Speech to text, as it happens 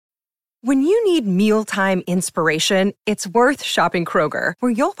When you need mealtime inspiration, it's worth shopping Kroger,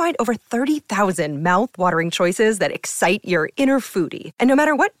 where you'll find over 30,000 mouth-watering choices that excite your inner foodie. And no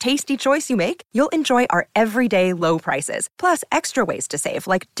matter what tasty choice you make, you'll enjoy our everyday low prices, plus extra ways to save,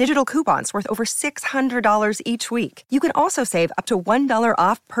 like digital coupons worth over $600 each week. You can also save up to $1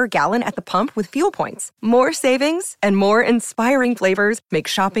 off per gallon at the pump with fuel points. More savings and more inspiring flavors make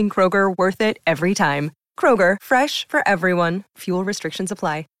shopping Kroger worth it every time. Kroger, fresh for everyone. Fuel restrictions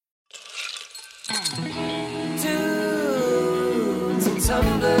apply. Tunes and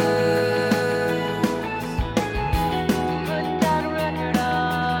tumblers. Put that record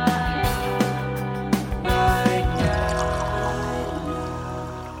on right now.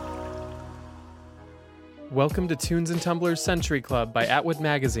 Welcome to Tunes and Tumblers Century Club by Atwood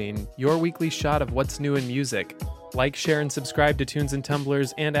Magazine, your weekly shot of what's new in music. Like, share, and subscribe to Tunes and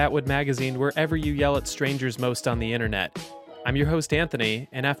Tumblers and Atwood Magazine wherever you yell at strangers most on the internet. I'm your host, Anthony,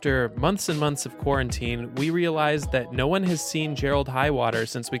 and after months and months of quarantine, we realized that no one has seen Gerald Highwater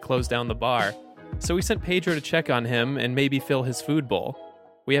since we closed down the bar. So we sent Pedro to check on him and maybe fill his food bowl.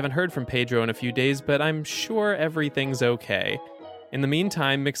 We haven't heard from Pedro in a few days, but I'm sure everything's okay. In the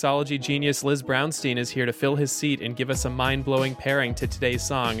meantime, mixology genius Liz Brownstein is here to fill his seat and give us a mind-blowing pairing to today's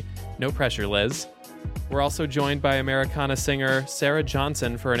song. No pressure, Liz. We're also joined by Americana singer Sarah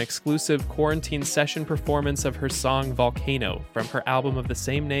Johnson for an exclusive quarantine session performance of her song Volcano from her album of the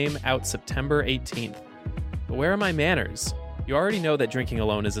same name out September 18th. But where are my manners? You already know that drinking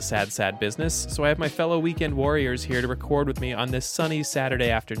alone is a sad, sad business, so I have my fellow weekend warriors here to record with me on this sunny Saturday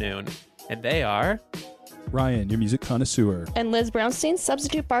afternoon. And they are... Ryan, your music connoisseur. And Liz Brownstein,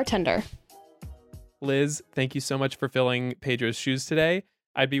 substitute bartender. Liz, thank you so much for filling Pedro's shoes today.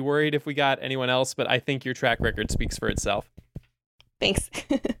 I'd be worried if we got anyone else, but I think your track record speaks for itself. Thanks.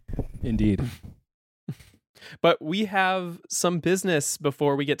 Indeed. But we have some business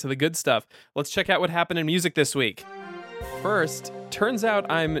before we get to the good stuff. Let's check out what happened in music this week. First, turns out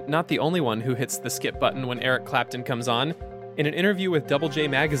I'm not the only one who hits the skip button when Eric Clapton comes on. In an interview with Double J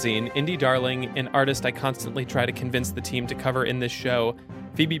Magazine, indie darling, an artist I constantly try to convince the team to cover in this show,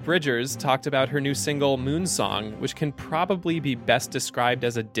 Phoebe Bridgers talked about her new single, Moon Song, which can probably be best described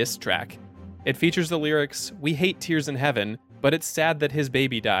as a diss track. It features the lyrics, "We hate tears in heaven, but it's sad that his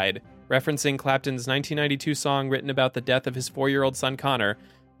baby died," referencing Clapton's 1992 song written about the death of his 4-year-old son Connor.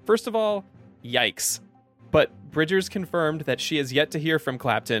 First of all, yikes. But Bridgers confirmed that she has yet to hear from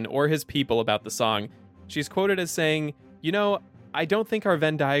Clapton or his people about the song. She's quoted as saying, "You know, I don't think our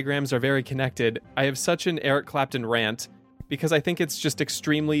Venn diagrams are very connected. I have such an Eric Clapton rant, because I think it's just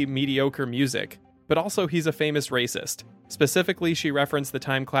extremely mediocre music. But also he's a famous racist." Specifically, she referenced the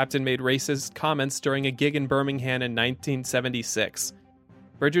time Clapton made racist comments during a gig in Birmingham in 1976.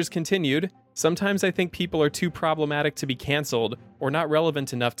 Bridgers continued, "Sometimes I think people are too problematic to be canceled, or not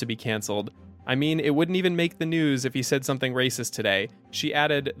relevant enough to be canceled. I mean, it wouldn't even make the news if he said something racist today." She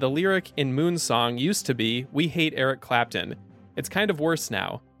added, "The lyric in Moon Song used to be, 'We hate Eric Clapton.' It's kind of worse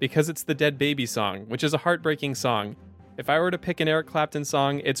now, because it's the Dead Baby song, which is a heartbreaking song. If I were to pick an Eric Clapton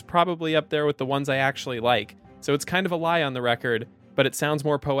song, it's probably up there with the ones I actually like, so it's kind of a lie on the record, but it sounds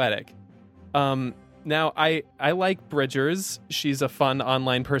more poetic." Now, I like Bridgers. She's a fun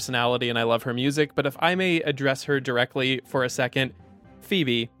online personality and I love her music, but if I may address her directly for a second,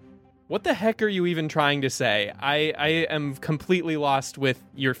 Phoebe, what the heck are you even trying to say? I am completely lost with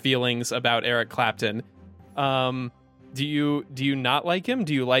your feelings about Eric Clapton. Do you not like him?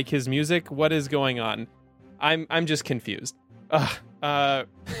 Do you like his music? What is going on? I'm just confused.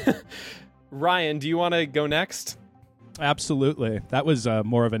 Ryan, do you want to go next? Absolutely. That was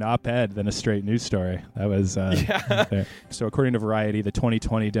more of an op-ed than a straight news story. That was there. So according to Variety, the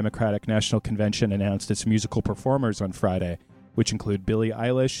 2020 Democratic National Convention announced its musical performers on Friday, which include Billie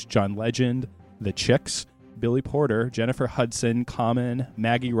Eilish, John Legend, The Chicks, Billy Porter, Jennifer Hudson, Common,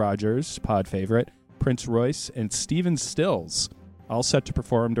 Maggie Rogers, pod favorite, Prince Royce, and Stephen Stills, all set to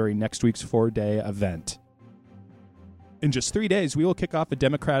perform during next week's 4-day event. In just 3 days, we will kick off a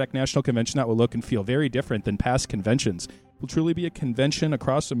Democratic National Convention that will look and feel very different than past conventions. It will truly be a convention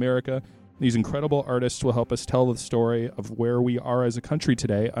across America. These incredible artists will help us tell the story of where we are as a country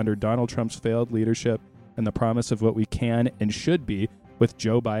today under Donald Trump's failed leadership and the promise of what we can and should be with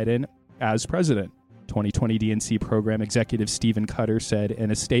Joe Biden as president. 2020 DNC program executive Stephen Cutter said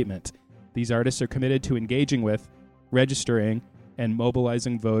in a statement, "These artists are committed to engaging with, registering, and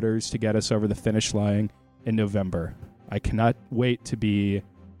mobilizing voters to get us over the finish line in November. I cannot wait to be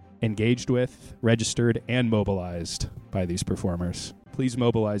engaged with, registered, and mobilized by these performers. Please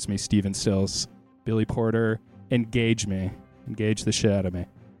mobilize me, Stephen Stills, Billy Porter. Engage me. Engage the shit out of me."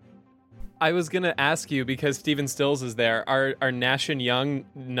 I was gonna ask you, because Steven Stills is there. Are Nash and Young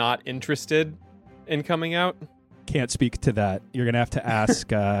not interested in coming out? Can't speak to that. You're going to have to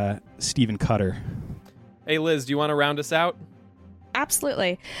ask Stephen Cutter. Hey, Liz, do you want to round us out?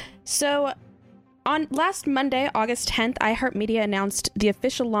 Absolutely. So, on last Monday, August 10th, iHeartMedia announced the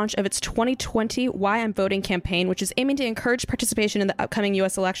official launch of its 2020 Why I'm Voting campaign, which is aiming to encourage participation in the upcoming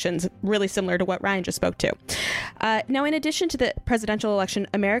U.S. elections, really similar to what Ryan just spoke to. Now, in addition to the presidential election,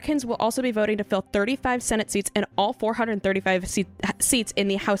 Americans will also be voting to fill 35 Senate seats and all 435 seats in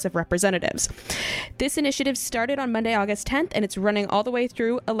the House of Representatives. This initiative started on Monday, August 10th, and it's running all the way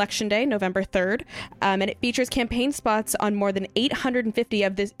through Election Day, November 3rd, and it features campaign spots on more than 850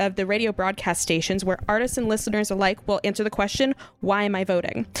 of the radio broadcast stations, where artists and listeners alike will answer the question, why am I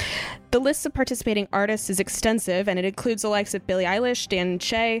voting? The list of participating artists is extensive, and it includes the likes of Billie Eilish, Dan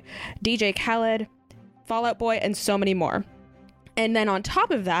Shay, DJ Khaled, Fall Out Boy, and so many more. And then on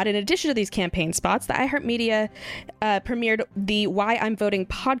top of that, in addition to these campaign spots, the iHeartMedia premiered the Why I'm Voting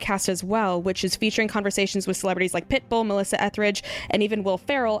podcast as well, which is featuring conversations with celebrities like Pitbull, Melissa Etheridge, and even Will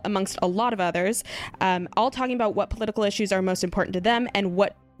Ferrell, amongst a lot of others, all talking about what political issues are most important to them and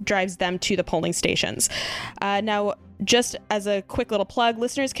what drives them to the polling stations. Now, just as a quick little plug,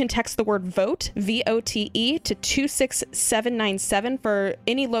 listeners can text the word VOTE, V-O-T-E, to 26797 for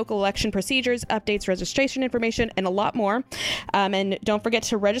any local election procedures, updates, registration information, and a lot more. And don't forget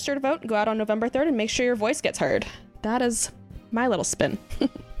to register to vote, go out on November 3rd, and make sure your voice gets heard. That is my little spin.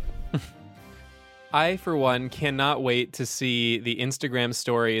 I, for one, cannot wait to see the Instagram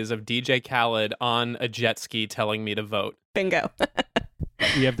stories of DJ Khaled on a jet ski telling me to vote. Bingo.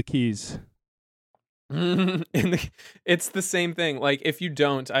 We have the keys. It's the same thing. Like, if you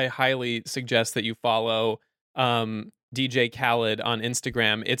don't, I highly suggest that you follow DJ Khaled on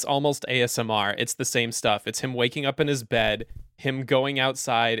Instagram. It's almost ASMR. It's the same stuff. It's him waking up in his bed, him going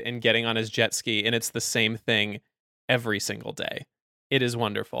outside and getting on his jet ski, and it's the same thing every single day. It is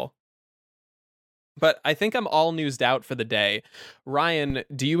wonderful. But I think I'm all newsed out for the day. Ryan,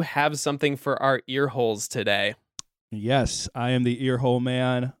 do you have something for our ear holes today? Yes, I am the ear hole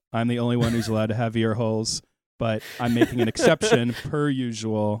man. I'm the only one who's allowed to have ear holes, but I'm making an exception per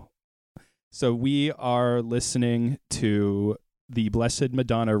usual. So we are listening to the Blessed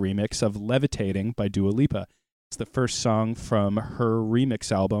Madonna remix of Levitating by Dua Lipa. It's the first song from her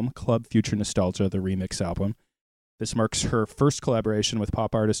remix album, Club Future Nostalgia, the remix album. This marks her first collaboration with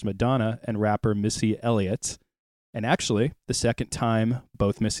pop artist Madonna and rapper Missy Elliott. And actually, the second time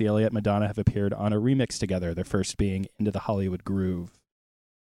both Missy Elliott and Madonna have appeared on a remix together, their first being Into the Hollywood Groove.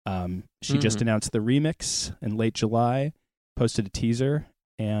 She just announced the remix in late July, posted a teaser,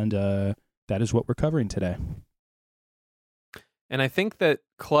 and that is what we're covering today. And I think that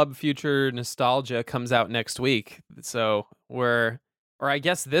Club Future Nostalgia comes out next week. So I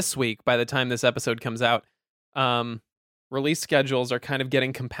guess this week, by the time this episode comes out, release schedules are kind of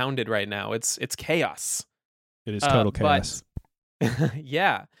getting compounded right now. It's chaos. It is total chaos.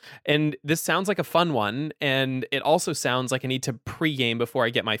 Yeah. And this sounds like a fun one. And it also sounds like I need to pregame before I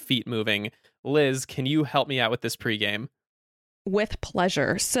get my feet moving. Liz, can you help me out with this pregame? With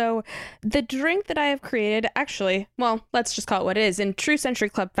pleasure. So the drink that I have created, actually, well, let's just call it what it is. In true Century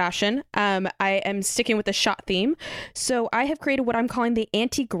Club fashion, I am sticking with the shot theme. So I have created what I'm calling the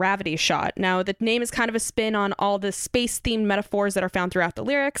anti-gravity shot. Now, the name is kind of a spin on all the space-themed metaphors that are found throughout the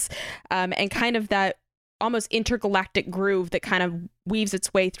lyrics, and kind of that almost intergalactic groove that kind of weaves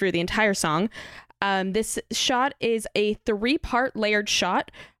its way through the entire song. This shot is a 3-part layered shot,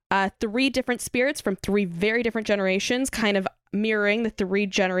 3 different spirits from 3 very different generations, kind of mirroring the 3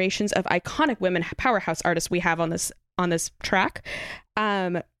 generations of iconic women powerhouse artists we have on this track.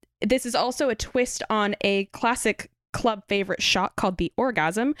 This is also a twist on a classic club favorite shot called the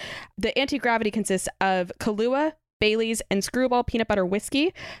Orgasm. The anti-gravity consists of Kahlua, Bailey's, and Screwball peanut butter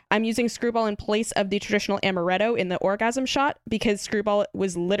whiskey. I'm using Screwball in place of the traditional amaretto in the Orgasm shot because Screwball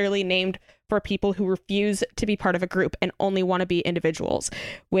was literally named for people who refuse to be part of a group and only want to be individuals,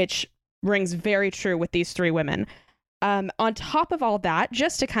 which rings very true with these 3 women. On top of all that,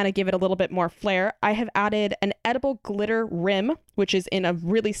 just to kind of give it a little bit more flair, I have added an edible glitter rim, which is in a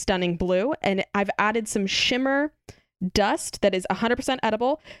really stunning blue, and I've added some shimmer dust that is 100%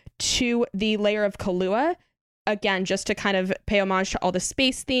 edible to the layer of Kahlua. Again, just to kind of pay homage to all the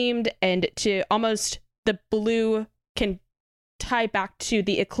space themed and to almost the blue can tie back to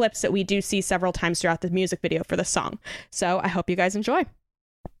the eclipse that we do see several times throughout the music video for the song. So I hope you guys enjoy.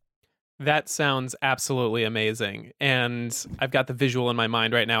 That sounds absolutely amazing. And I've got the visual in my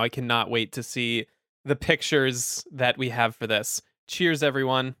mind right now. I cannot wait to see the pictures that we have for this. Cheers,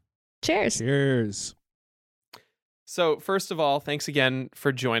 everyone. Cheers. Cheers. So first of all, thanks again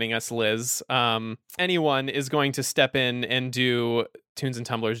for joining us, Liz. Anyone is going to step in and do Tunes and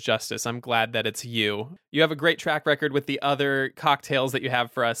Tumblers justice. I'm glad that it's you. You have a great track record with the other cocktails that you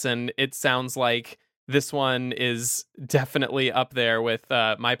have for us, and it sounds like this one is definitely up there with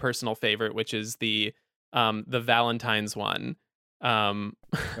my personal favorite, which is the Valentine's one.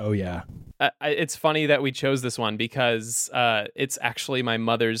 Oh yeah. It's funny that we chose this one because it's actually my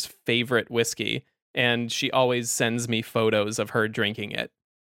mother's favorite whiskey, and she always sends me photos of her drinking it.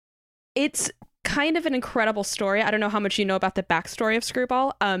 It's kind of an incredible story. I don't know how much you know about the backstory of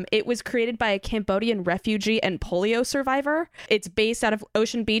Screwball. It was created by a Cambodian refugee and polio survivor. It's based out of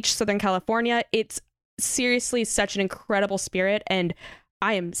Ocean Beach, Southern California. It's seriously such an incredible spirit, and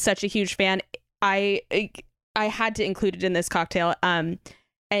I am such a huge fan. I had to include it in this cocktail. And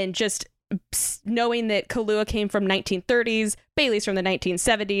just knowing that Kahlua came from 1930s, Bailey's from the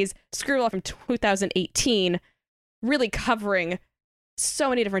 1970s, Screwball from 2018, really covering so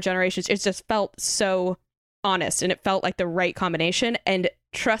many different generations. It just felt so honest, and it felt like the right combination. And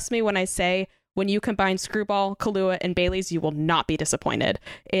trust me when I say, when you combine Screwball, Kahlua, and Bailey's, you will not be disappointed.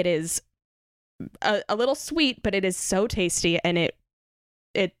 It is a little sweet, but it is so tasty, and it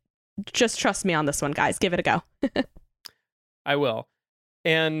just trust me on this one, guys. Give it a go. I will.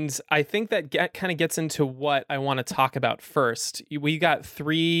 And I think that kind of gets into what I want to talk about first. We got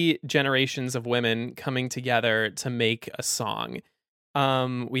 3 generations of women coming together to make a song.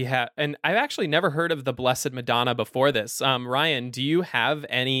 And I've actually never heard of the Blessed Madonna before this. Ryan, do you have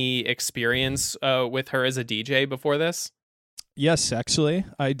any experience with her as a DJ before this? Yes, actually,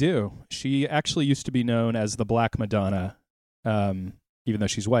 I do. She actually used to be known as the Black Madonna, even though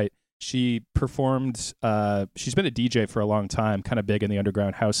she's white. She performed, she's been a DJ for a long time, kind of big in the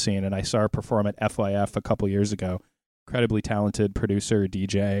underground house scene, and I saw her perform at FYF a couple years ago. Incredibly talented producer,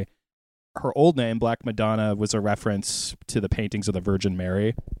 DJ. Her old name, Black Madonna, was a reference to the paintings of the Virgin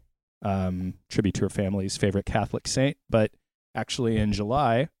Mary, tribute to her family's favorite Catholic saint. But actually in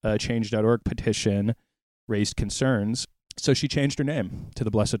July, a Change.org petition raised concerns, so she changed her name to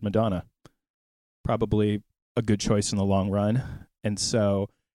the Blessed Madonna. Probably a good choice in the long run. And so,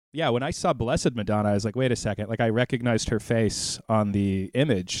 yeah, when I saw Blessed Madonna, I was like, wait a second. Like, I recognized her face on the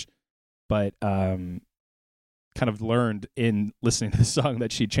image, but kind of learned in listening to the song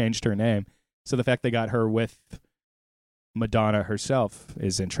that she changed her name. So the fact they got her with Madonna herself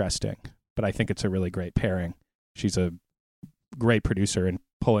is interesting. But I think it's a really great pairing. She's a great producer, and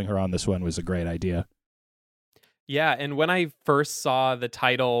pulling her on this one was a great idea. Yeah, and when I first saw the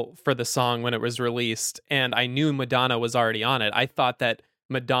title for the song when it was released, and I knew Madonna was already on it, I thought that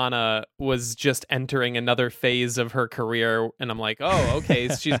Madonna was just entering another phase of her career, and I'm like, oh, okay,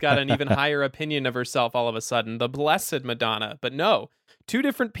 she's got an even higher opinion of herself all of a sudden, the Blessed Madonna. But no, 2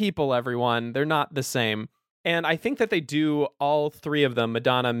 different people, everyone. They're not the same. And I think that they do, all 3 of them,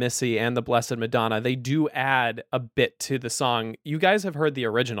 Madonna, Missy, and the Blessed Madonna, they do add a bit to the song. You guys have heard the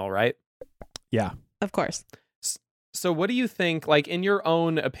original, right? Yeah. Of course. So what do you think, like, in your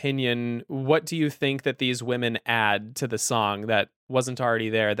own opinion, what do you think that these women add to the song that wasn't already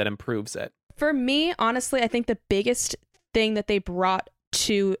there that improves it? For me, honestly, I think the biggest thing that they brought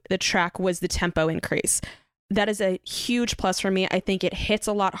to the track was the tempo increase. That is a huge plus for me. I think it hits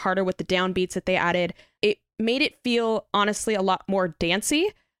a lot harder with the downbeats that they added. It made it feel, honestly, a lot more dancey.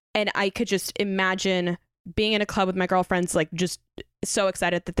 And I could just imagine being in a club with my girlfriends, like, just so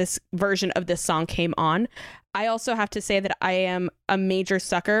excited that this version of this song came on. I also have to say that I am a major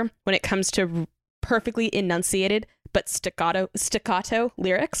sucker when it comes to perfectly enunciated but staccato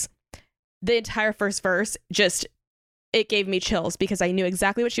lyrics. The entire first verse just, it gave me chills because I knew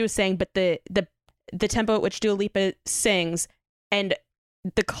exactly what she was saying, but the tempo at which Dua Lipa sings and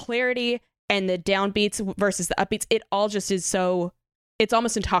the clarity and the downbeats versus the upbeats, it all just is so, it's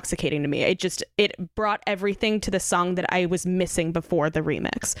almost intoxicating to me. It brought everything to the song that I was missing before the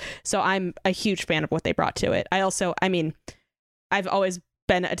remix. So I'm a huge fan of what they brought to it. I've always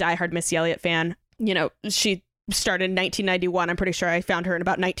been a diehard Missy Elliott fan. You know, she started in 1991. I'm pretty sure I found her in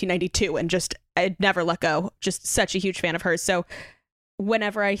about 1992 and I'd never let go. Just such a huge fan of hers. So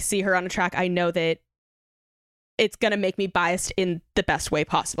whenever I see her on a track, I know that it's going to make me biased in the best way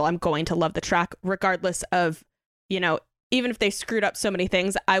possible. I'm going to love the track regardless of, you know, even if they screwed up so many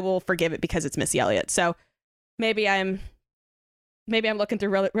things, I will forgive it because it's Missy Elliott. So maybe I'm looking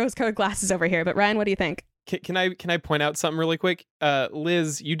through rose-colored glasses over here. But Ryan, what do you think? Can I point out something really quick?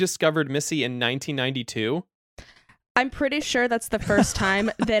 Liz, you discovered Missy in 1992. I'm pretty sure that's the first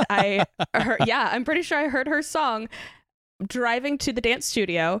time that I heard. Yeah, I'm pretty sure I heard her song driving to the dance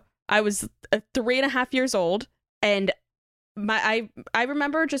studio. I was 3.5 years old, and I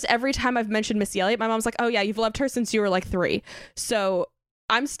remember just every time I've mentioned Missy Elliott, my mom's like, "Oh yeah, you've loved her since you were like 3." So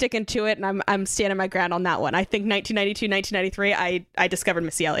I'm sticking to it, and I'm standing my ground on that one. I think 1992, 1993, I discovered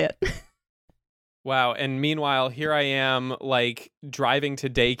Missy Elliott. Wow. And meanwhile, here I am, like, driving to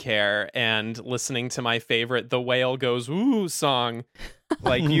daycare and listening to my favorite "The Whale Goes Woo" song.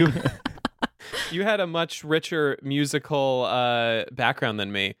 Like, you had a much richer musical background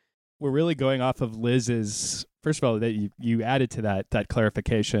than me. We're really going off of Liz's. First of all, that you added to that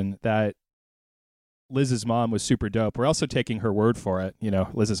clarification that Liz's mom was super dope. We're also taking her word for it. You know,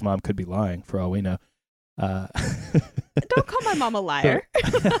 Liz's mom could be lying for all we know. Don't call my mom a liar.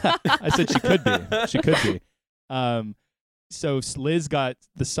 I said she could be. She could be. So Liz got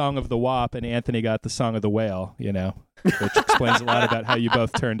the Song of the WAP and Anthony got the Song of the Whale, you know, which explains a lot about how you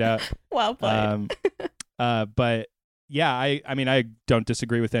both turned out. Well played. But yeah, I mean, I don't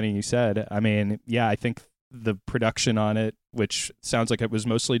disagree with anything you said. I mean, yeah, I think the production on it, which sounds like it was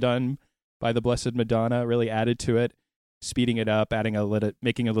mostly done by the Blessed Madonna, really added to it, speeding it up,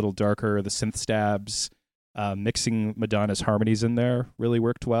 making it a little darker, the synth stabs, mixing Madonna's harmonies in there really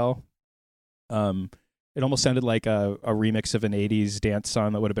worked well. It almost sounded like a remix of an 80s dance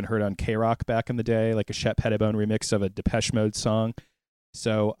song that would have been heard on K-Rock back in the day, like a Chet Pettibone remix of a Depeche Mode song.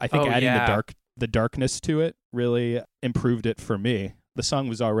 So I think adding the darkness to it really improved it for me. The song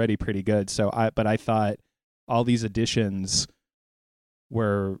was already pretty good, but I thought all these additions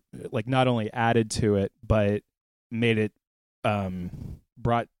were like not only added to it, but made it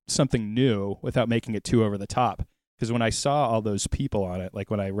brought something new without making it too over the top. Because when I saw all those people on it, like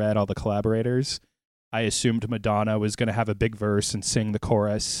when I read all the collaborators, I assumed Madonna was going to have a big verse and sing the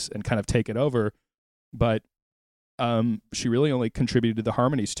chorus and kind of take it over. But she really only contributed the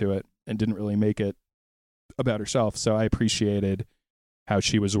harmonies to it and didn't really make it about herself. So I appreciated how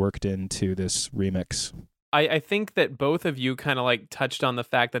she was worked into this remix. I think that both of you kind of like touched on the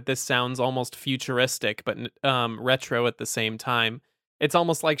fact that this sounds almost futuristic, but retro at the same time. It's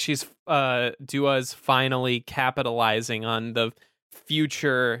almost like Dua's finally capitalizing on the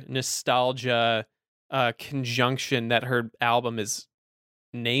future nostalgia conjunction that her album is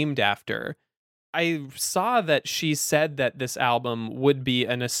named after. I saw that she said that this album would be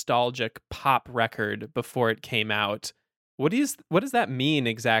a nostalgic pop record before it came out. What does that mean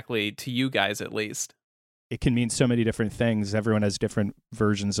exactly to you guys, at least? It can mean so many different things. Everyone has different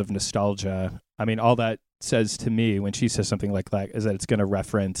versions of nostalgia. I mean, all that says to me when she says something like that is that it's going to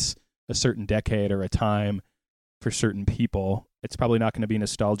reference a certain decade or a time for certain people. It's probably not going to be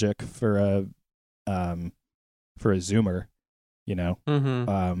nostalgic for a Zoomer, you know.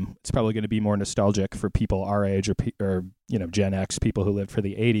 Mm-hmm. It's probably going to be more nostalgic for people our age or you know, Gen X, people who lived for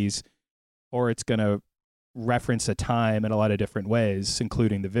the 80s, or it's going to reference a time in a lot of different ways,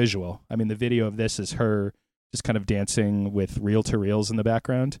 including the visual. I mean, the video of this is her just kind of dancing with reel-to-reels in the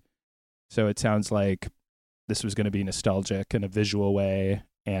background. So it sounds like this was going to be nostalgic in a visual way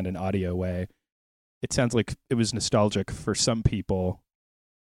and an audio way. It sounds like it was nostalgic for some people,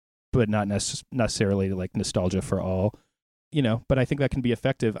 but not necessarily like nostalgia for all, you know, but I think that can be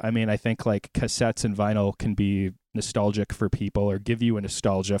effective. I mean, I think like cassettes and vinyl can be nostalgic for people or give you a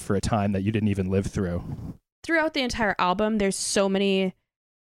nostalgia for a time that you didn't even live through. Throughout the entire album, there's so many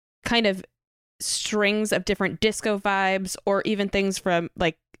kind of strings of different disco vibes, or even things from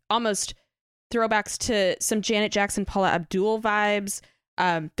like almost throwbacks to some Janet Jackson, Paula Abdul vibes.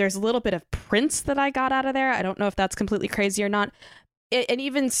 There's a little bit of Prince that I got out of there. I don't know if that's completely crazy or not. And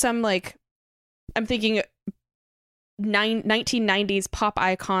even some, like, I'm thinking 1990s pop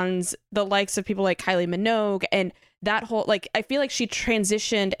icons, the likes of people like Kylie Minogue, and that whole, like, I feel like she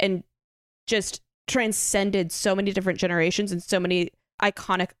transitioned and just transcended so many different generations and so many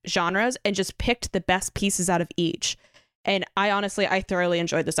iconic genres and just picked the best pieces out of each. And I thoroughly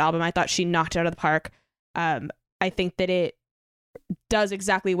enjoyed this album. I thought she knocked it out of the park. I think that it does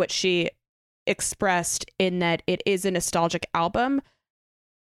exactly what she expressed, in that it is a nostalgic album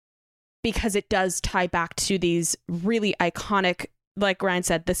because it does tie back to these really iconic, like Ryan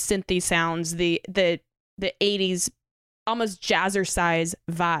said, the synthy sounds, the 80s almost jazzercise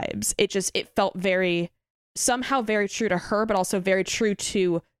vibes. It felt somehow very true to her, but also very true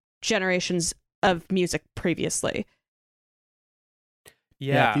to generations of music previously.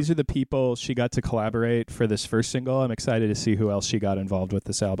 Yeah, these are the people she got to collaborate for this first single. I'm excited to see who else she got involved with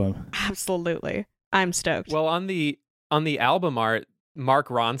this album. Absolutely. I'm stoked. Well, on the album art, Mark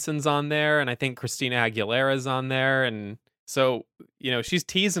Ronson's on there, and I think Christina Aguilera's on there, and so, you know, she's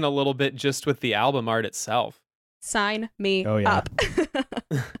teasing a little bit just with the album art itself. Sign me Oh, yeah. up.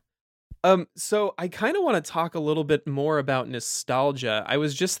 So I kind of want to talk a little bit more about nostalgia. I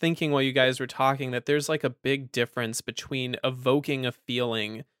was just thinking while you guys were talking that there's like a big difference between evoking a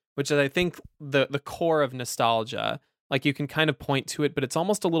feeling, which is I think the core of nostalgia. Like you can kind of point to it, but it's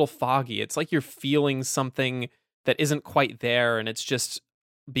almost a little foggy. It's like you're feeling something that isn't quite there and it's just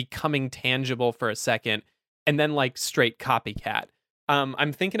becoming tangible for a second and then like straight copycat.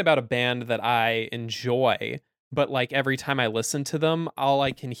 I'm thinking about a band that I enjoy, but like every time I listen to them, all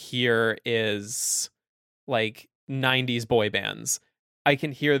I can hear is like 90s boy bands. I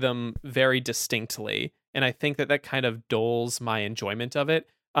can hear them very distinctly, and I think that kind of dulls my enjoyment of it.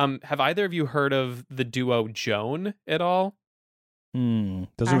 Have either of you heard of the duo Joan at all? Doesn't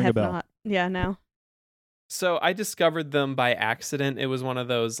I ring a have bell. not. Yeah, no. So I discovered them by accident. It was one of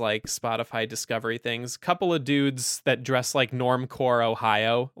those like Spotify discovery things. Couple of dudes that dress like normcore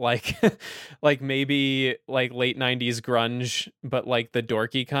Ohio, like like maybe like late 90s grunge, but like the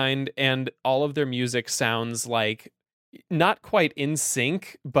dorky kind. And all of their music sounds like not quite in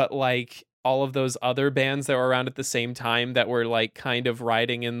sync, but like all of those other bands that were around at the same time that were like kind of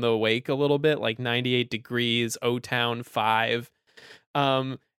riding in the wake a little bit, like 98 Degrees, O-Town 5.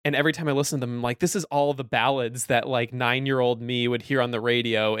 And every time I listen to them, I'm like, this is all the ballads that like 9-year-old me would hear on the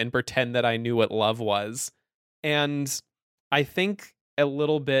radio and pretend that I knew what love was. And I think a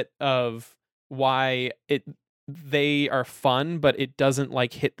little bit of why they are fun, but it doesn't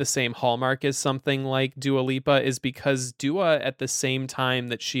like hit the same hallmark as something like Dua Lipa is because Dua, at the same time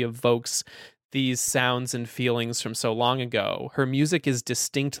that she evokes these sounds and feelings from so long ago, her music is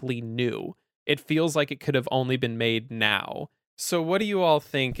distinctly new. It feels like it could have only been made now. So what do you all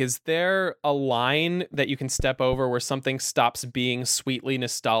think? Is there a line that you can step over where something stops being sweetly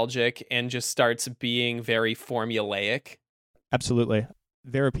nostalgic and just starts being very formulaic? Absolutely.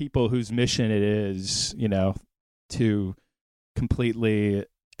 There are people whose mission it is, to completely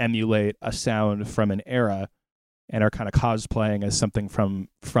emulate a sound from an era and are kind of cosplaying as something from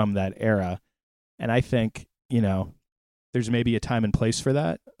that era. And I think, there's maybe a time and place for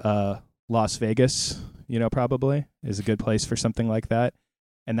that. Las Vegas, probably is a good place for something like that.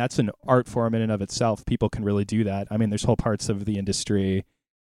 And that's an art form in and of itself. People can really do that. I mean, there's whole parts of the industry,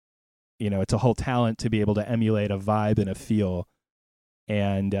 it's a whole talent to be able to emulate a vibe and a feel.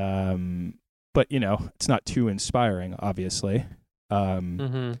 And, but, it's not too inspiring, obviously.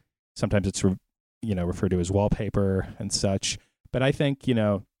 Sometimes it's, referred to as wallpaper and such. But I think,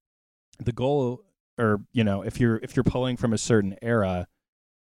 the goal, or, if you're pulling from a certain era,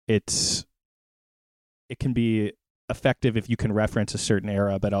 it can be effective if you can reference a certain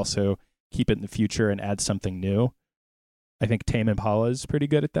era, but also keep it in the future and add something new. I think Tame Impala is pretty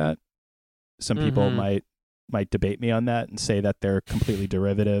good at that. Some people might debate me on that and say that they're completely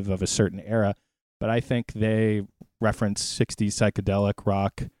derivative of a certain era, but I think they reference 60s psychedelic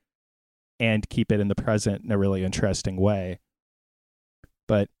rock and keep it in the present in a really interesting way.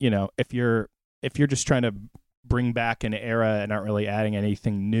 But, if you're just trying to bring back an era and aren't really adding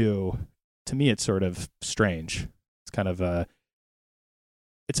anything new, to me it's sort of strange. It's kind of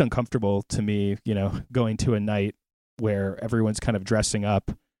it's uncomfortable to me, going to a night where everyone's kind of dressing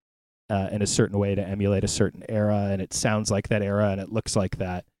up in a certain way to emulate a certain era, and it sounds like that era and it looks like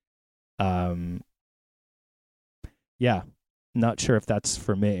that. Yeah, not sure if that's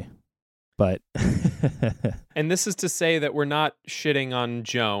for me. But and this is to say that we're not shitting on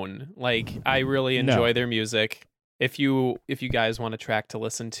Joan. Like, I really enjoy their music. If you guys want a track to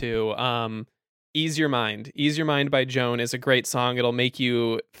listen to, Ease Your Mind. Ease Your Mind by Joan is a great song. It'll make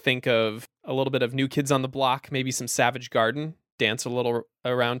you think of a little bit of New Kids on the Block, maybe some Savage Garden, dance a little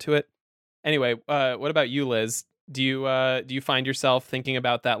around to it. Anyway, what about you, Liz? Do you find yourself thinking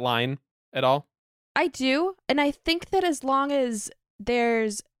about that line at all? I do, and I think that as long as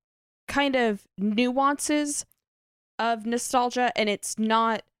there's kind of nuances of nostalgia and it's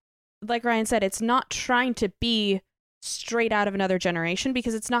not, like Ryan said, it's not trying to be straight out of another generation,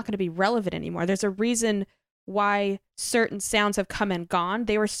 because it's not going to be relevant anymore. There's a reason why certain sounds have come and gone.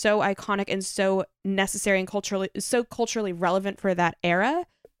 They were so iconic and so necessary and culturally relevant for that era,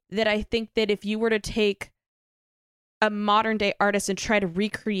 that I think that if you were to take a modern day artist and try to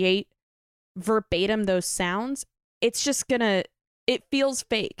recreate verbatim those sounds, it's just it feels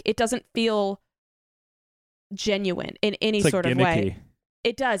fake. It doesn't feel genuine in any sort of way.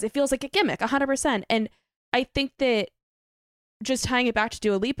 It does. It feels like a gimmick, 100%. And I think that, just tying it back to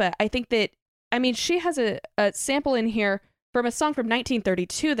Dua Lipa, I think that, she has a sample in here from a song from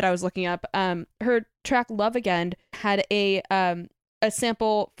 1932 that I was looking up. Her track Love Again had a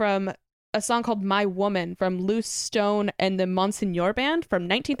sample from a song called My Woman from Loose Stone and the Monsignor Band from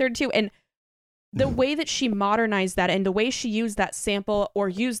 1932. And the way that she modernized that and the way she used that sample or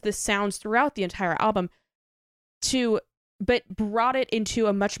used the sounds throughout the entire album but brought it into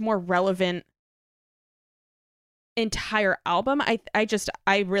a much more relevant entire album. I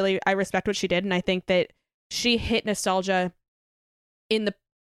respect what she did, and I think that she hit nostalgia in the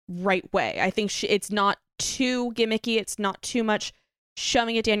right way. I think it's not too gimmicky. It's not too much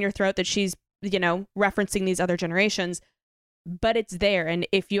shoving it down your throat that she's, referencing these other generations, but it's there. And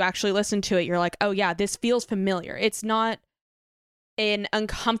if you actually listen to it, you're like, oh yeah, this feels familiar. It's not an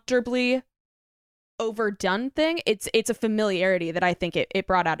uncomfortably overdone thing. It's a familiarity that I think it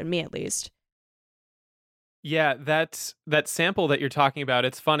brought out in me, at least. Yeah, that sample that you're talking about,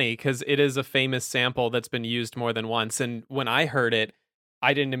 it's funny because it is a famous sample that's been used more than once. And when I heard it,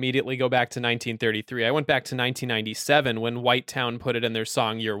 I didn't immediately go back to 1933. I went back to 1997 when Whitetown put it in their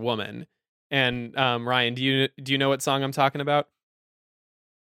song "Your Woman." And Ryan, do you know what song I'm talking about?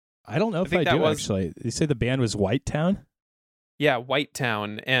 I don't know if I do, actually. You say the band was Whitetown? Yeah,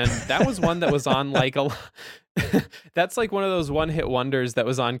 Whitetown. And that was one that was on like that's like one of those one-hit wonders that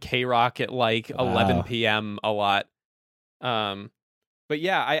was on K-Rock at like 11 p.m. a lot. But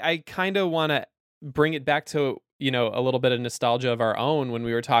yeah, I kind of want to bring it back to, a little bit of nostalgia of our own when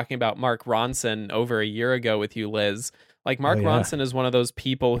we were talking about Mark Ronson over a year ago with you, Liz. Like Mark Ronson is one of those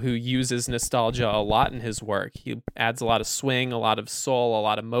people who uses nostalgia a lot in his work. He adds a lot of swing, a lot of soul, a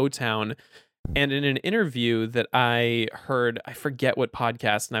lot of Motown. And in an interview that I heard, I forget what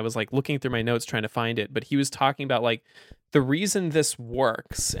podcast, and I was like looking through my notes trying to find it, but he was talking about like the reason this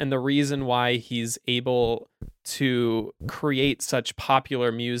works and the reason why he's able to create such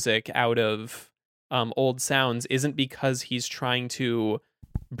popular music out of old sounds isn't because he's trying to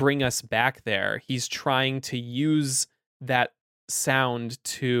bring us back there. He's trying to use that sound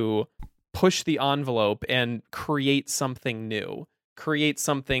to push the envelope and create something new, create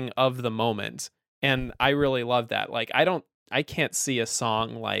something of the moment. And I really love that. Like, I can't see a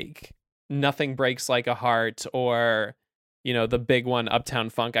song like Nothing Breaks Like a Heart or, the big one, Uptown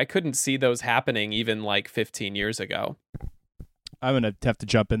Funk. I couldn't see those happening even like 15 years ago. I'm going to have to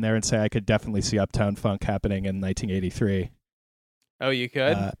jump in there and say I could definitely see Uptown Funk happening in 1983. Oh, you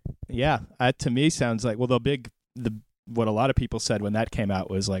could? Yeah. To me sounds like, well, what a lot of people said when that came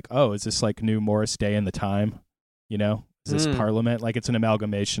out was like, oh, is this like new Morris Day in the Time? Is this Parliament? Like, it's an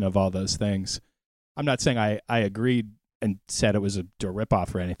amalgamation of all those things. I'm not saying I agreed and said it was a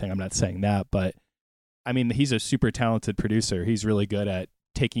ripoff or anything. I'm not saying that, but I mean, he's a super talented producer. He's really good at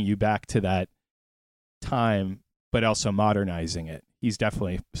taking you back to that time, but also modernizing it. He's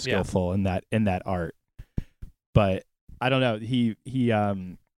definitely skillful in that art. But I don't know.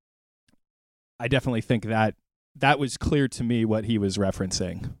 I definitely think that was clear to me what he was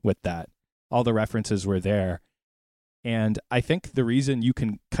referencing with that. All the references were there. And I think the reason you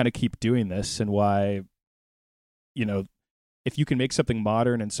can kind of keep doing this and why, if you can make something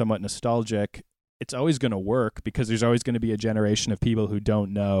modern and somewhat nostalgic, it's always going to work because there's always going to be a generation of people who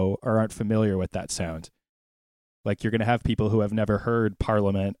don't know or aren't familiar with that sound. Like, you're going to have people who have never heard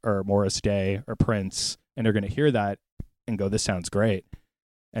Parliament or Morris Day or Prince, and they're going to hear that and go, this sounds great.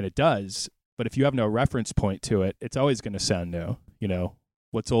 And it does. But if you have no reference point to it, it's always going to sound new.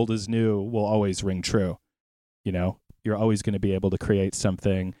 What's old is new will always ring true. You're always going to be able to create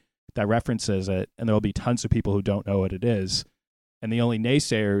something that references it, and there will be tons of people who don't know what it is. And the only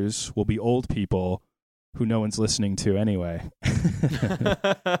naysayers will be old people who no one's listening to anyway.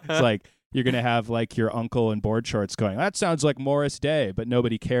 It's like you're going to have like your uncle in board shorts going, that sounds like Morris Day, but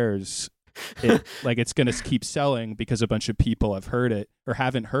nobody cares. It's going to keep selling because a bunch of people have heard it or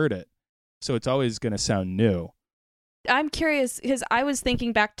haven't heard it. So it's always going to sound new. I'm curious because I was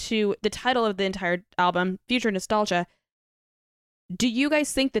thinking back to the title of the entire album, Future Nostalgia. Do you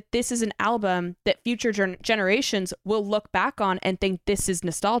guys think that this is an album that future generations will look back on and think this is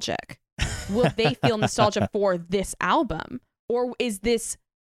nostalgic? Will they feel nostalgia for this album? Or is this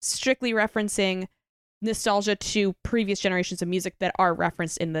strictly referencing nostalgia to previous generations of music that are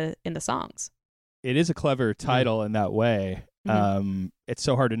referenced in the songs? It is a clever title in that way. Mm-hmm. It's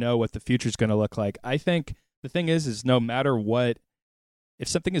so hard to know what the future's going to look like. I think the thing is no matter what, if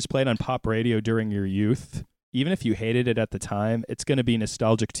something is played on pop radio during your youth, even if you hated it at the time, it's going to be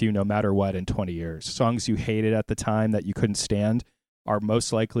nostalgic to you no matter what in 20 years. Songs you hated at the time that you couldn't stand are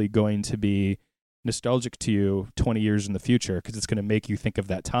most likely going to be nostalgic to you 20 years in the future because it's going to make you think of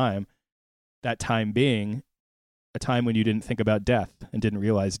that time being a time when you didn't think about death and didn't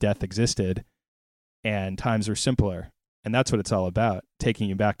realize death existed and times were simpler. And that's what it's all about, taking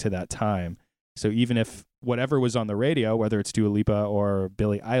you back to that time. So even if whatever was on the radio, whether it's Dua Lipa or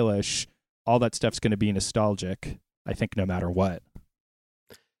Billie Eilish, all that stuff's going to be nostalgic, I think, no matter what.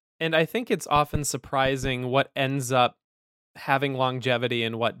 And I think it's often surprising what ends up having longevity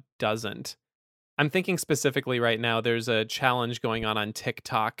and what doesn't. I'm thinking specifically right now, there's a challenge going on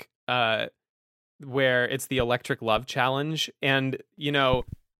TikTok where it's the Electric Love Challenge. And, you know,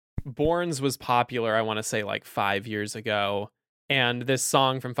 Borns was popular, I want to say like 5 years ago. And this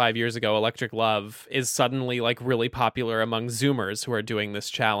song from 5 years ago, Electric Love, is suddenly like really popular among Zoomers who are doing this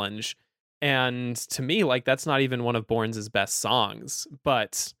challenge. And to me, like, that's not even one of Borns' best songs.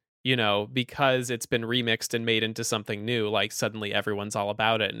 But, you know, because it's been remixed and made into something new, like suddenly everyone's all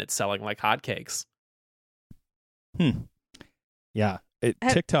about it and it's selling like hotcakes. Yeah.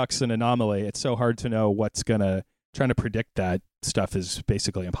 TikTok's an anomaly. It's so hard to know trying to predict that stuff is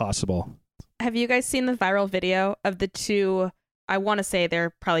basically impossible. Have you guys seen the viral video of the two, I want to say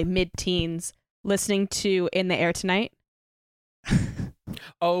they're probably mid-teens, listening to In the Air Tonight?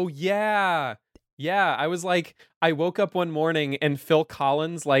 Oh, yeah. Yeah, I woke up one morning and Phil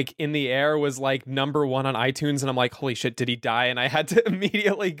Collins, like, In the Air was like #1 on iTunes. And I'm like, holy shit, did he die? And I had to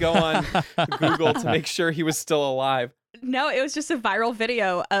immediately go on Google to make sure he was still alive. No, it was just a viral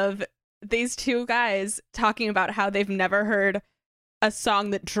video of these two guys talking about how they've never heard a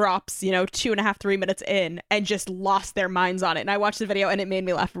song that drops, 2.5, 3 minutes in and just lost their minds on it. And I watched the video and it made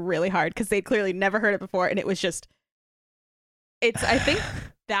me laugh really hard because they'd clearly never heard it before. And it was just, I think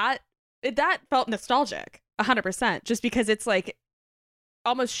that felt nostalgic 100%, just because it's like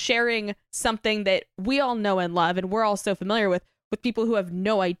almost sharing something that we all know and love and we're all so familiar with people who have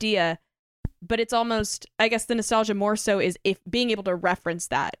no idea. But it's almost, I guess the nostalgia more so is if being able to reference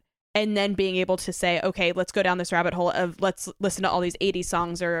that and then being able to say, okay, let's go down this rabbit hole of let's listen to all these 80s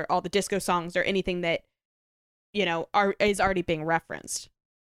songs or all the disco songs or anything that, is already being referenced.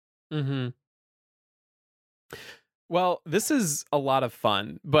 Mm-hmm. Well, this is a lot of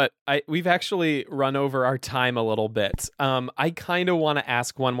fun, but we've actually run over our time a little bit. I kind of want to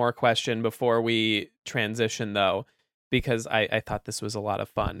ask one more question before we transition, though, because I thought this was a lot of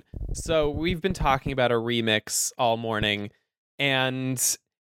fun. So we've been talking about a remix all morning, and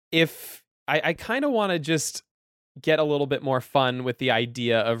if I kind of want to just get a little bit more fun with the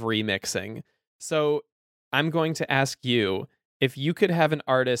idea of remixing. So I'm going to ask you, if you could have an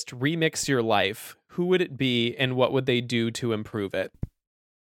artist remix your life, who would it be and what would they do to improve it?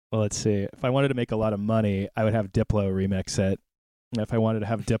 Well, let's see. If I wanted to make a lot of money, I would have Diplo remix it. And if I wanted to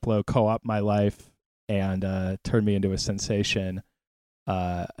have Diplo co-op my life and turn me into a sensation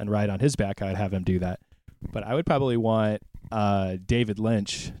and ride on his back, I would have him do that. But I would probably want David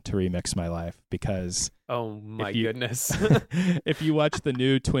Lynch to remix my life because... Oh my goodness. If you watch the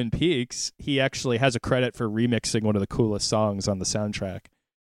new Twin Peaks, he actually has a credit for remixing one of the coolest songs on the soundtrack.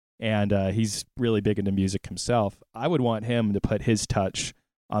 And he's really big into music himself. I would want him to put his touch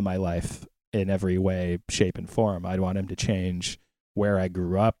on my life in every way, shape, and form. I'd want him to change where I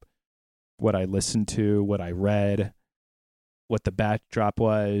grew up, what I listened to, what I read, what the backdrop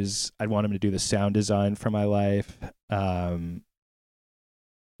was. I'd want him to do the sound design for my life.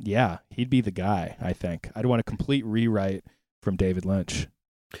 Yeah, he'd be the guy, I think. I'd want a complete rewrite from David Lynch.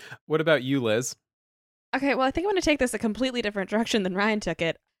 What about you, Liz? Okay, well, I think I'm going to take this a completely different direction than Ryan took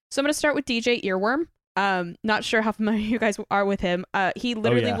it. So I'm going to start with DJ Earworm. Not sure how familiar you guys are with him. He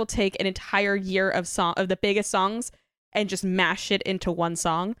literally will take an entire year of the biggest songs and just mash it into one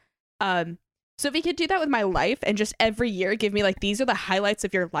song. So if he could do that with my life and just every year give me like, these are the highlights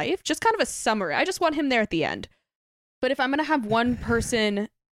of your life, just kind of a summary. I just want him there at the end. But if I'm going to have one person,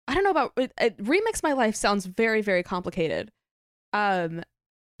 I don't know about remix my life sounds very, very complicated. So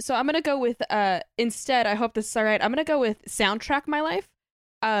I'm going to go with, instead, I hope this is all right. I'm going to go with Soundtrack My Life.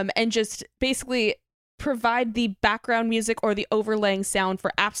 And just basically provide the background music or the overlaying sound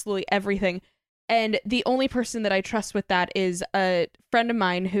for absolutely everything. And the only person that I trust with that is a friend of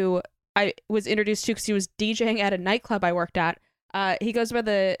mine who I was introduced to because he was DJing at a nightclub I worked at. He goes by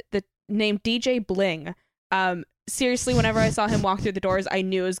the name DJ Bling. Seriously, whenever I saw him walk through the doors, I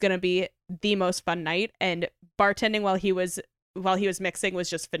knew it was going to be the most fun night. And bartending while he was mixing was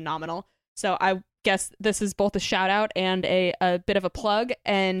just phenomenal. So I guess this is both a shout out and a bit of a plug.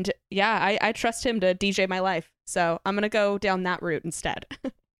 And yeah, I trust him to DJ my life. So I'm going to go down that route instead.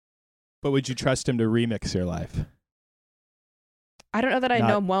 But would you trust him to remix your life? I don't know that I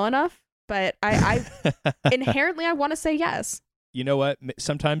know him well enough, but I inherently I want to say yes. You know what?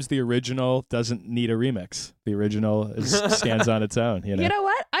 Sometimes the original doesn't need a remix. The original stands on its own. You know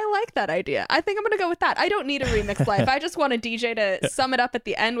what? I like that idea. I think I'm going to go with that. I don't need a remix life. I just want a DJ to sum it up at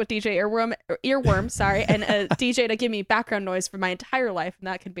the end with DJ Earworm, and a DJ to give me background noise for my entire life, and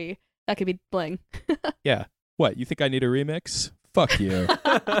that could be Bling. Yeah. What? You think I need a remix? Fuck you.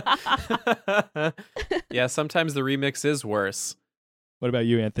 Yeah, sometimes the remix is worse. What about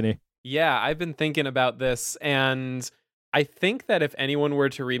you, Anthony? Yeah, I've been thinking about this, and I think that if anyone were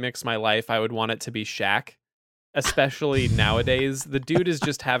to remix my life, I would want it to be Shaq. Especially nowadays, the dude is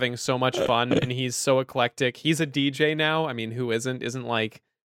just having so much fun, and he's so eclectic. He's a DJ now. I mean, who isn't? Isn't like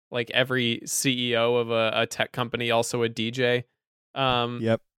every CEO of a tech company also a DJ?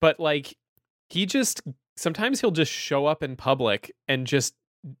 Yep. But like, he just sometimes he'll just show up in public and just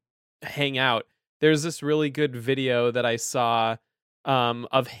hang out. There's this really good video that I saw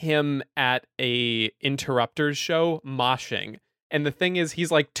of him at a Interrupters show moshing, and the thing is,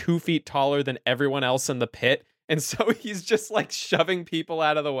 he's like 2 feet taller than everyone else in the pit. And so he's just like shoving people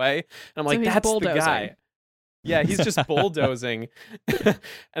out of the way. And I'm like, that's bulldozing. The guy. Yeah, he's just bulldozing.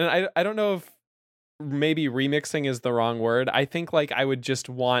 And I don't know if maybe remixing is the wrong word. I think like I would just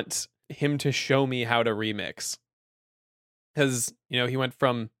want him to show me how to remix. Because, you know, he went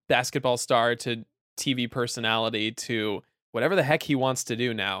from basketball star to TV personality to whatever the heck he wants to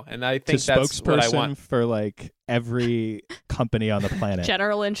do now. And I think that's what I want. For like every company on the planet.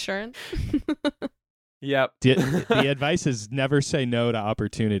 General Insurance. Yep. The advice is never say no to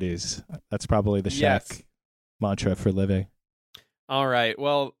opportunities. That's probably the Shaq mantra for living. All right.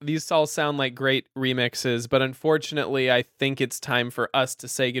 Well, these all sound like great remixes, but unfortunately, I think it's time for us to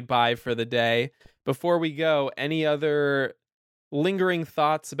say goodbye for the day. Before we go, any other lingering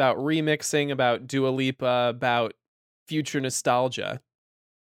thoughts about remixing, about Dua Lipa, about future nostalgia?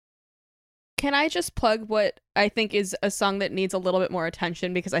 Can I just plug what I think is a song that needs a little bit more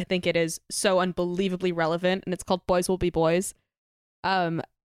attention because I think it is so unbelievably relevant, and it's called Boys Will Be Boys. I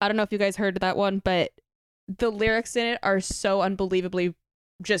don't know if you guys heard that one, but the lyrics in it are so unbelievably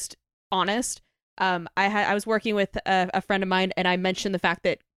just honest. I was working with a friend of mine, and I mentioned the fact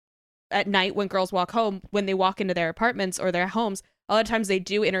that at night when girls walk home, when they walk into their apartments or their homes, a lot of times they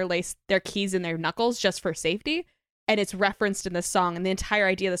do interlace their keys in their knuckles just for safety. And it's referenced in the song. And the entire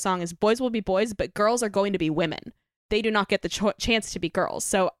idea of the song is boys will be boys, but girls are going to be women. They do not get the chance to be girls.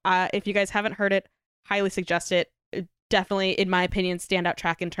 So if you guys haven't heard it, highly suggest it. Definitely, in my opinion, standout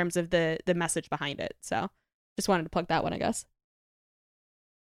track in terms of the message behind it. So just wanted to plug that one, I guess.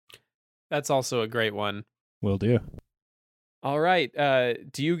 That's also a great one. Will do. All right.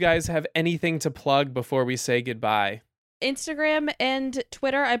 Do you guys have anything to plug before we say goodbye? Instagram and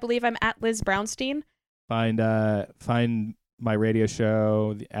Twitter, I believe I'm at Liz Brownstein. Find my radio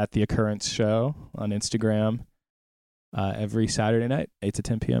show at The Occurrence Show on Instagram every Saturday night, 8 to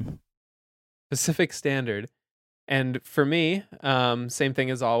 10 p.m. Pacific Standard. And for me, same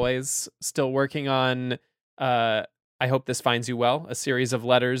thing as always, still working on I Hope This Finds You Well, a series of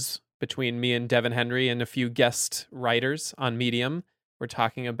letters between me and Devin Henry and a few guest writers on Medium. We're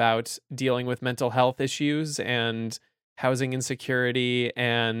talking about dealing with mental health issues and housing insecurity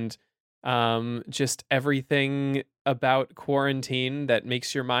and just everything about quarantine that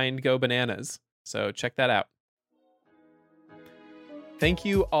makes your mind go bananas. So check that out. Thank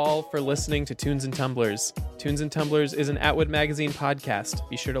you all for listening to Tunes and Tumblers. Tunes and Tumblers is an Atwood Magazine podcast.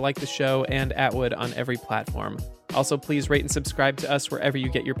 Be sure to like the show and Atwood on every platform. Also, please rate and subscribe to us wherever you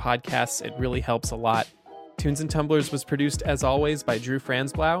get your podcasts. It really helps a lot. Tunes and Tumblers was produced, as always, by Drew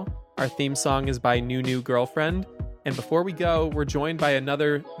Franzblau. Our theme song is by New Girlfriend. And before we go, we're joined by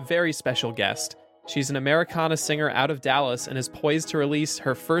another very special guest. She's an Americana singer out of Dallas and is poised to release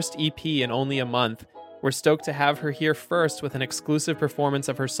her first EP in only a month. We're stoked to have her here first with an exclusive performance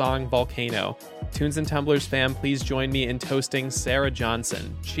of her song Volcano. Tunes and Tumblers fam, please join me in toasting Sarah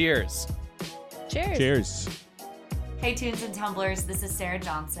Johnson. Cheers. Cheers. Cheers. Hey Tunes and Tumblers, this is Sarah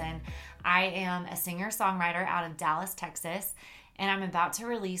Johnson. I am a singer-songwriter out of Dallas, Texas, and I'm about to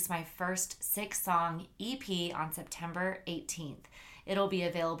release my first 6-song EP on September 18th. It'll be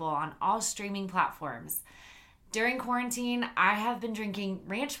available on all streaming platforms. During quarantine, I have been drinking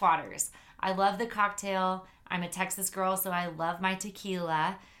ranch waters. I love the cocktail. I'm a Texas girl, so I love my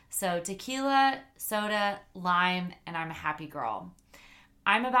tequila. So tequila, soda, lime, and I'm a happy girl.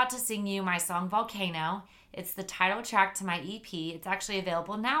 I'm about to sing you my song Volcano. It's the title track to my EP. It's actually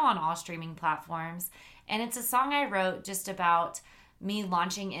available now on all streaming platforms. And it's a song I wrote just about me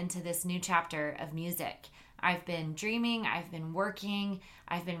launching into this new chapter of music. I've been dreaming, I've been working,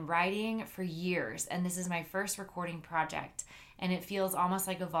 I've been writing for years, and this is my first recording project, and it feels almost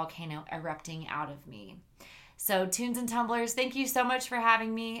like a volcano erupting out of me. So, Tunes and Tumblers, thank you so much for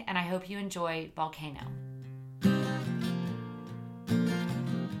having me, and I hope you enjoy Volcano.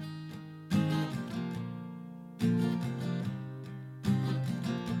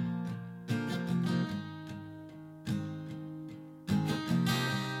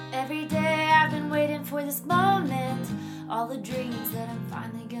 Every day I've been waiting for this moment, all the dreams that I'm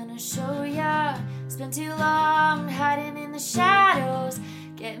finally gonna show ya. been too long hiding in the shadows,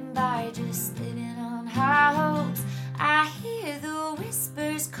 getting by just living on high hopes. I hear the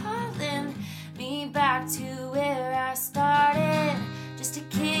whispers calling me back to where I started, just a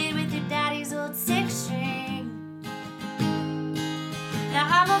kid with your daddy's old six string. Now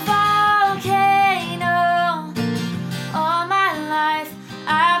I'm a volcano. All my life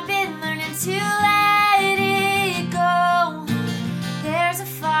I've been learning to let it go. There's a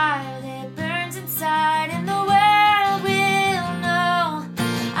fire that burns inside and the world will know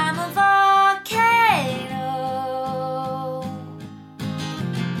I'm a volcano.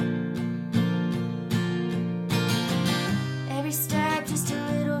 Every step just a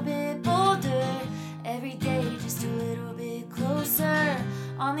little bit bolder, every day just a little bit closer.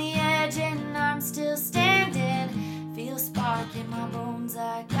 On the edge and I'm still standing, feel a spark in my bones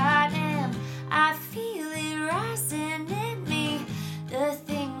like lightning. I feel it rising in me, the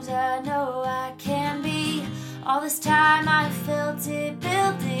things I know I can be. All this time I felt it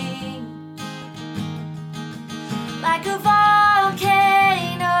building like a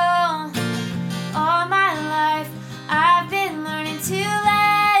volcano. All my life I've been learning to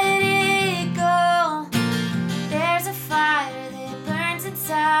let it go. There's a fire that burns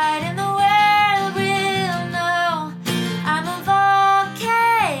inside and the world will know I'm a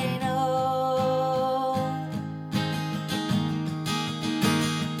volcano.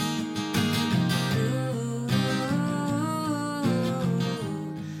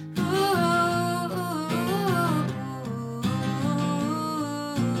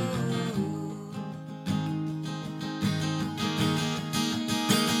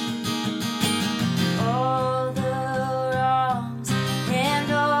 All the wrongs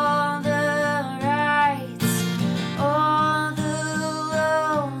and all the rights, all the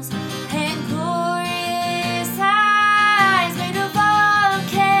lows and glorious highs, made a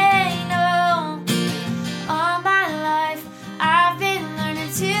volcano. All my life I've been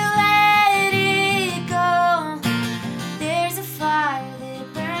learning to let it go. There's a fire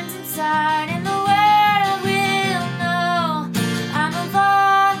that burns inside and the world will know I'm a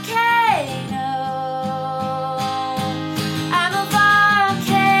volcano. I'm a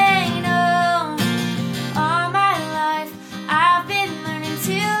volcano. All my life I've been learning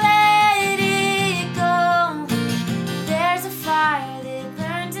to let it go. There's a fire that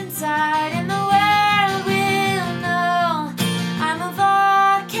burns inside